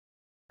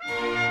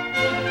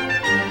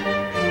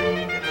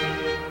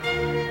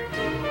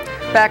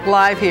Back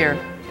live here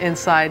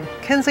inside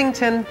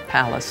Kensington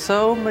Palace.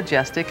 So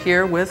majestic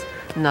here with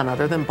none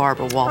other than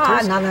Barbara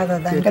Walters. None other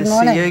than. Good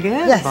morning. to see you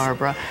again, yes.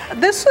 Barbara.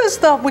 This is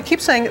we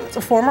keep saying it's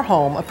a former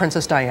home of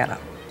Princess Diana.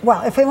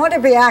 Well, if we want to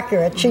be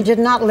accurate, she did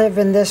not live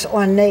in this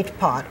ornate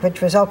part,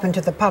 which was open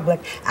to the public.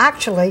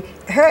 Actually,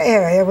 her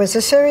area was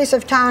a series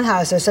of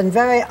townhouses and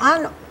very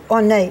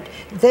unornate.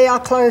 They are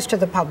closed to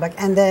the public,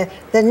 and they're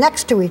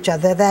next to each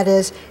other. That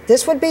is,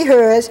 this would be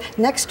hers.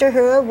 Next to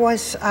her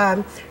was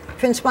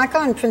Prince Michael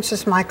and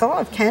Princess Michael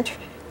of Kent,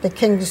 the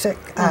king's,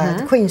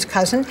 the Queen's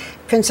cousin.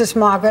 Princess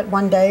Margaret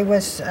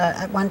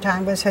at one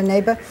time was her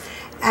neighbor.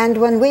 And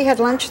when we had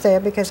lunch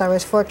there, because I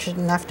was fortunate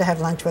enough to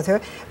have lunch with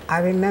her, I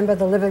remember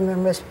the living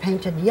room was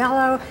painted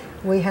yellow.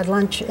 We had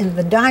lunch in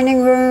the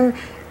dining room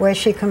where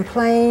she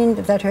complained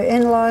that her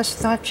in-laws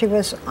thought she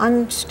was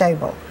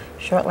unstable.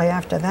 Shortly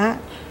after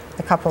that,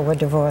 the couple were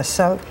divorced.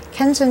 So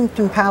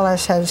Kensington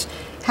Palace has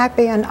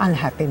happy and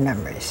unhappy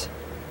memories.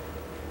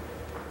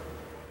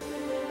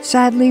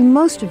 Sadly,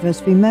 most of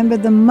us remember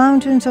the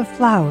mountains of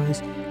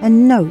flowers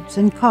and notes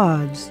and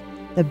cards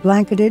that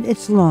blanketed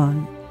its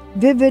lawn.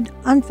 Vivid,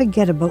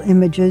 unforgettable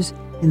images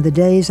in the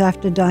days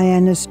after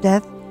Diana's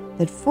death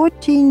that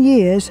 14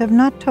 years have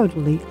not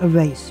totally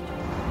erased.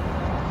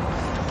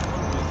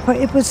 For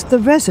it was the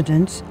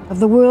residence of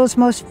the world's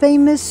most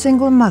famous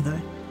single mother,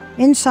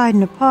 inside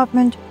an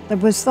apartment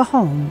that was the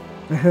home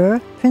for her,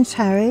 Prince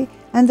Harry,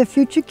 and the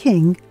future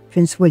king,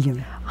 Prince William.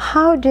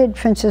 How did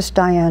Princess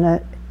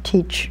Diana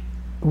teach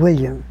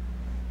William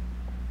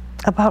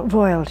about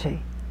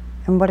royalty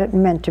and what it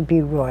meant to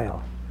be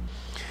royal?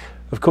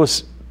 Of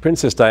course,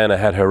 Princess Diana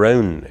had her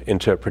own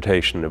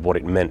interpretation of what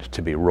it meant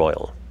to be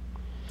royal.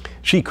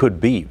 She could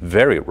be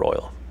very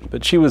royal,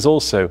 but she was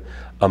also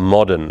a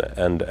modern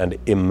and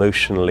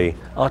emotionally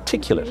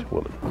articulate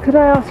woman. Could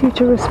I ask you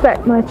to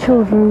respect my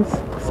children's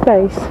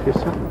space? Yes,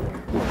 sir.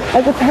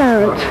 As a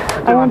parent,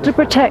 I want to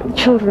protect the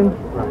children.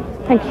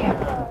 Thank you.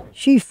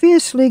 She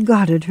fiercely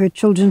guarded her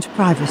children's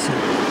privacy.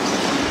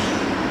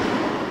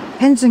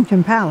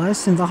 Kensington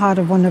Palace, in the heart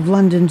of one of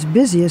London's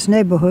busiest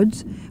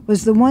neighborhoods,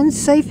 was the one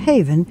safe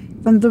haven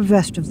from the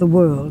rest of the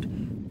world,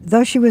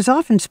 though she was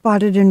often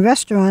spotted in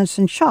restaurants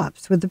and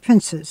shops with the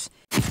princes,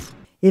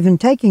 even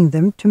taking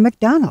them to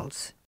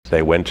McDonald's.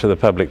 They went to the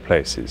public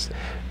places,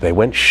 they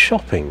went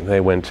shopping, they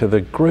went to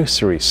the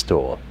grocery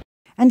store.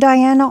 And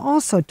Diana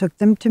also took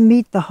them to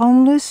meet the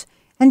homeless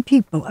and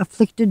people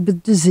afflicted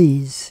with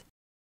disease.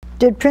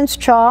 Did Prince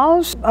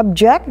Charles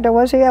object, or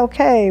was he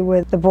okay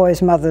with the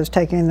boys' mothers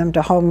taking them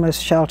to homeless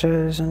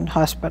shelters and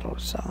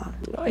hospitals, so on?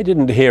 I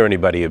didn't hear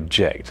anybody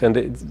object,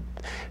 and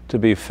to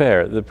be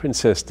fair, the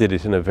princess did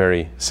it in a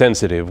very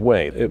sensitive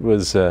way. It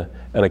was an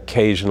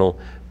occasional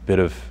bit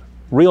of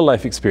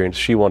real-life experience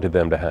she wanted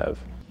them to have.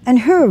 And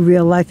her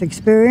real-life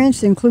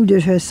experience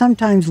included her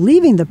sometimes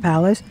leaving the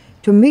palace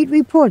to meet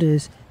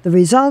reporters. The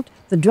result,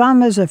 the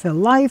dramas of her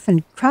life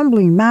and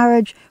crumbling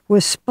marriage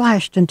were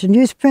splashed into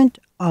newsprint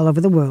all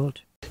over the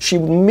world. She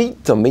would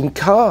meet them in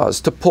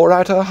cars to pour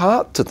out her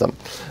heart to them,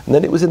 and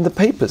then it was in the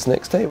papers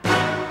next day.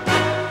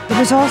 It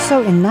was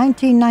also in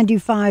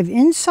 1995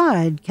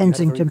 inside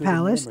Kensington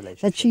Palace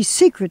that she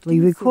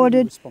secretly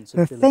recorded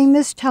her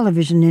famous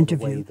television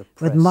interview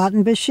with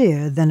Martin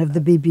Bashir, then of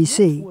the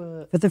BBC.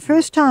 For the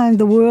first time,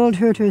 the world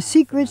heard her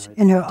secrets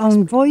in her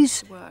own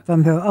voice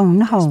from her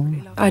own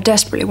home. I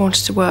desperately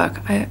wanted to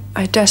work.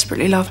 I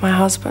desperately loved my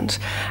husband,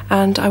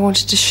 and I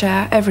wanted to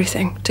share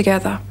everything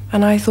together.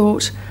 And I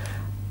thought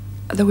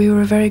that we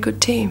were a very good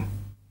team.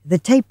 The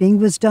taping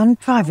was done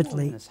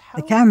privately.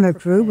 The camera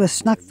crew was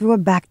snuck through a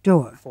back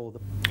door.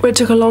 It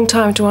took a long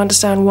time to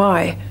understand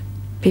why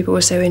people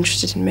were so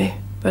interested in me,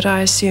 but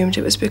I assumed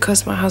it was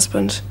because my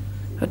husband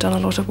had done a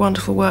lot of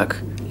wonderful work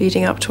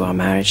leading up to our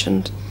marriage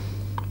and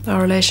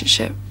our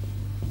relationship.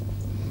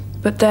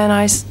 But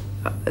then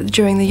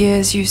during the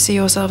years, you see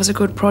yourself as a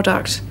good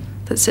product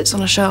that sits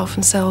on a shelf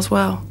and sells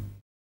well.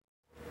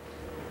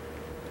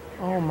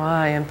 Oh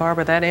my, and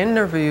Barbara, that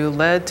interview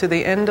led to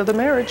the end of the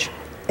marriage.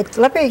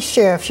 Let me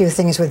share a few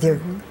things with you,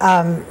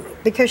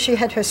 because she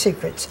had her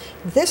secrets.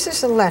 This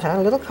is a letter,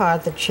 a little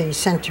card that she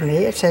sent to me.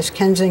 It says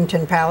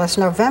Kensington Palace,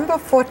 November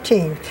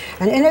 14th.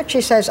 And in it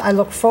she says, I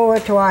look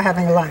forward to our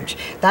having lunch.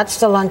 That's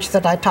the lunch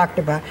that I talked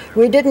about.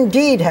 We did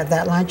indeed have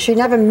that lunch. She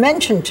never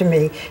mentioned to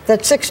me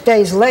that 6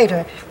 days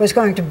later was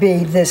going to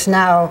be this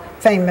now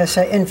famous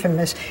or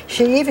infamous.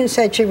 She even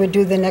said she would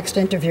do the next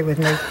interview with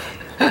me.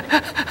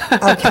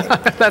 Okay.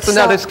 That's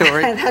another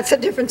story. That's a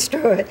different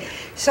story.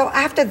 So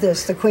after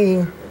this, the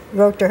Queen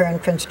wrote to her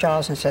and Prince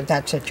Charles and said,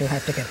 that's it, you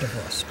have to get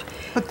divorced.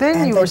 But then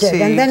and you they received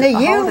did. And then a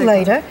year holiday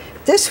later,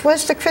 this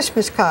was the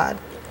Christmas card.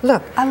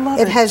 Look, I love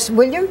it has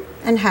William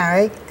and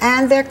Harry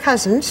and their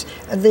cousins,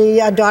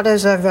 the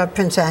daughters of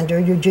Prince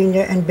Andrew,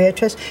 Eugenia and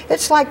Beatrice.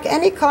 It's like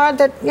any card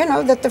that, you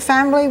know, that the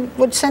family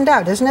would send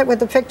out, isn't it, with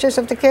the pictures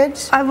of the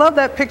kids? I love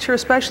that picture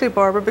especially,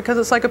 Barbara, because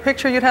it's like a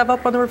picture you'd have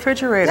up on the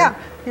refrigerator. Yeah.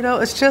 You know,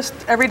 it's just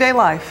everyday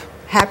life.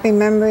 Happy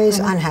memories,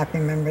 unhappy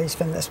memories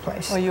from this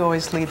place. Well, you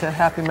always lead to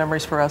happy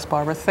memories for us,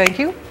 Barbara. Thank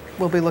you.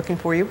 We'll be looking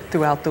for you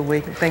throughout the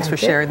week. Thanks for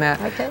sharing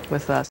that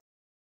with us.